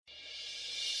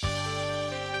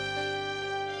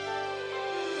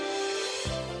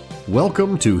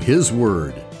Welcome to His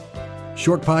Word.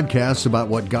 Short podcasts about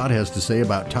what God has to say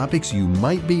about topics you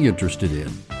might be interested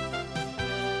in.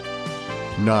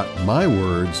 Not my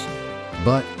words,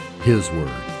 but His Word.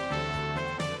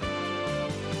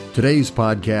 Today's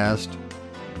podcast,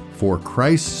 For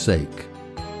Christ's Sake.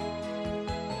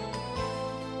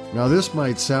 Now, this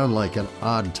might sound like an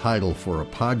odd title for a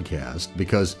podcast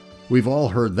because we've all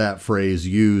heard that phrase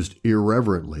used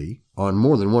irreverently on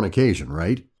more than one occasion,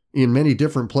 right? In many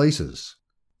different places.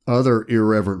 Other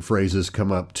irreverent phrases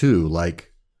come up too,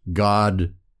 like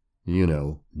God,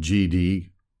 GD.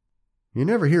 You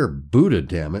never hear Buddha,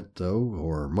 damn it, though,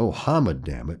 or Mohammed,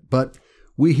 damn it, but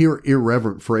we hear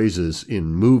irreverent phrases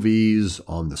in movies,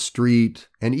 on the street,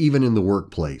 and even in the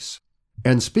workplace.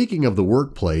 And speaking of the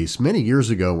workplace, many years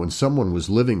ago when someone was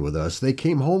living with us, they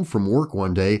came home from work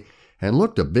one day and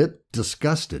looked a bit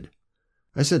disgusted.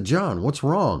 I said, "John, what's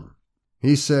wrong?"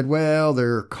 He said, "Well,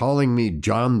 they're calling me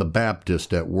John the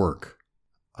Baptist at work."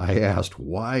 I asked,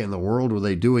 why in the world were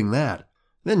they doing that?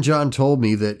 Then John told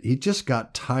me that he just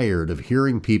got tired of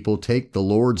hearing people take the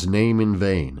Lord's name in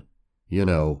vain.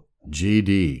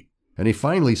 GD. And he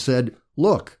finally said,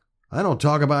 "Look, I don't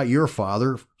talk about your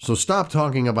father, so stop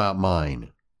talking about mine."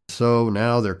 So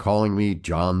now they're calling me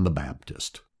John the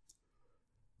Baptist.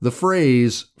 The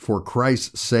phrase, "for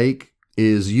Christ's sake,"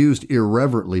 is used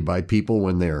irreverently by people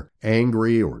when they're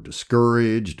angry or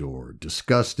discouraged or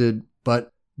disgusted,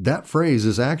 but that phrase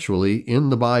is actually in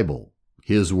the Bible,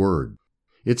 His Word.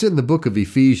 It's in the book of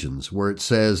Ephesians where it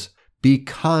says, "Be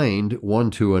kind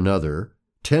one to another,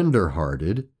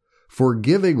 tender-hearted,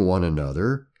 forgiving one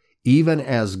another, even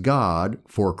as God,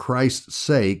 for Christ's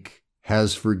sake,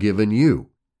 has forgiven you."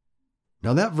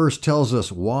 Now that verse tells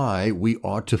us why we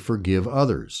ought to forgive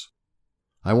others.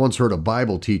 I once heard a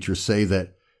Bible teacher say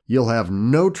that you'll have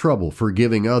no trouble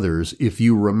forgiving others if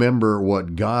you remember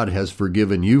what God has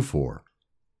forgiven you for.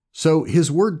 So His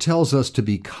Word tells us to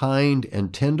be kind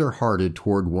and tender-hearted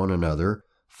toward one another,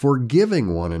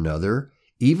 forgiving one another,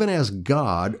 even as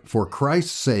God, for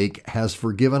Christ's sake, has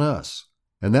forgiven us.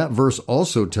 And that verse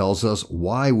also tells us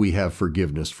why we have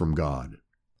forgiveness from God.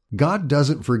 God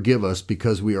doesn't forgive us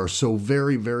because we are so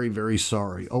very, very, very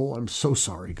sorry. "Oh, I'm so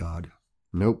sorry, God."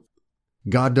 Nope.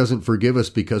 God doesn't forgive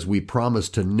us because we promise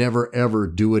to never, ever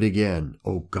do it again.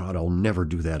 "Oh, God, I'll never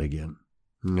do that again."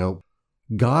 Nope.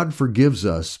 God forgives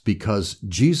us because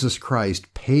Jesus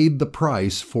Christ paid the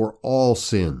price for all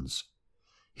sins.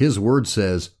 His Word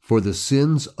says, "for the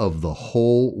sins of the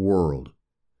whole world."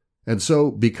 And so,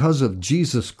 because of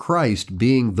Jesus Christ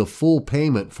being the full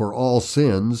payment for all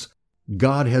sins,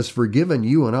 God has forgiven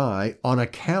you and I on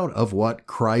account of what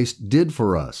Christ did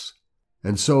for us.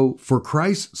 And so, for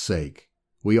Christ's sake,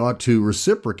 we ought to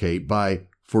reciprocate by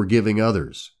forgiving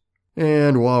others.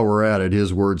 And while we're at it,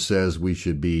 His Word says we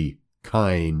should be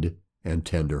kind and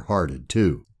tender-hearted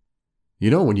too.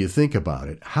 When you think about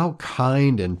it, how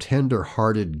kind and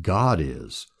tender-hearted God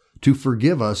is to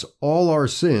forgive us all our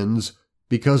sins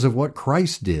because of what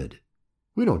Christ did.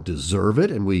 We don't deserve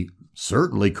it, and we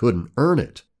certainly couldn't earn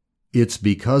it. It's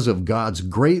because of God's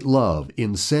great love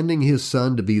in sending His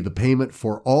Son to be the payment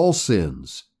for all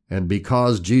sins. And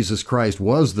because Jesus Christ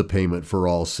was the payment for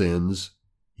all sins,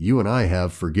 you and I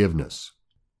have forgiveness.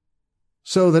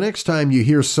 So the next time you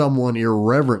hear someone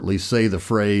irreverently say the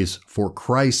phrase, "for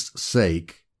Christ's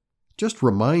sake," just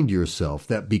remind yourself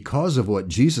that because of what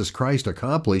Jesus Christ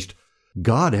accomplished,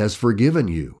 God has forgiven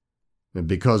you. And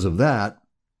because of that,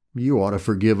 you ought to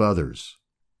forgive others.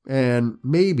 And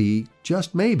maybe,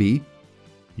 just maybe,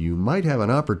 you might have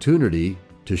an opportunity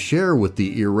to share with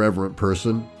the irreverent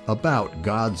person about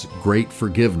God's great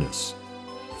forgiveness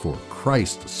for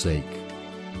Christ's sake.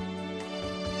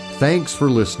 Thanks for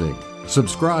listening.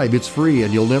 Subscribe, it's free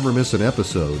and you'll never miss an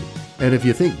episode. And if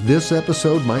you think this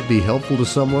episode might be helpful to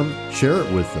someone, share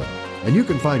it with them. And you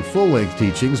can find full-length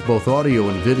teachings, both audio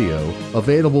and video,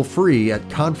 available free at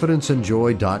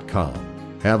confidenceandjoy.com.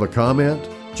 Have a comment?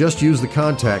 Just use the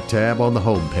contact tab on the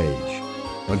homepage.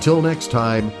 Until next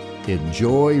time,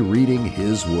 enjoy reading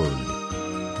His Word.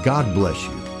 God bless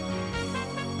you.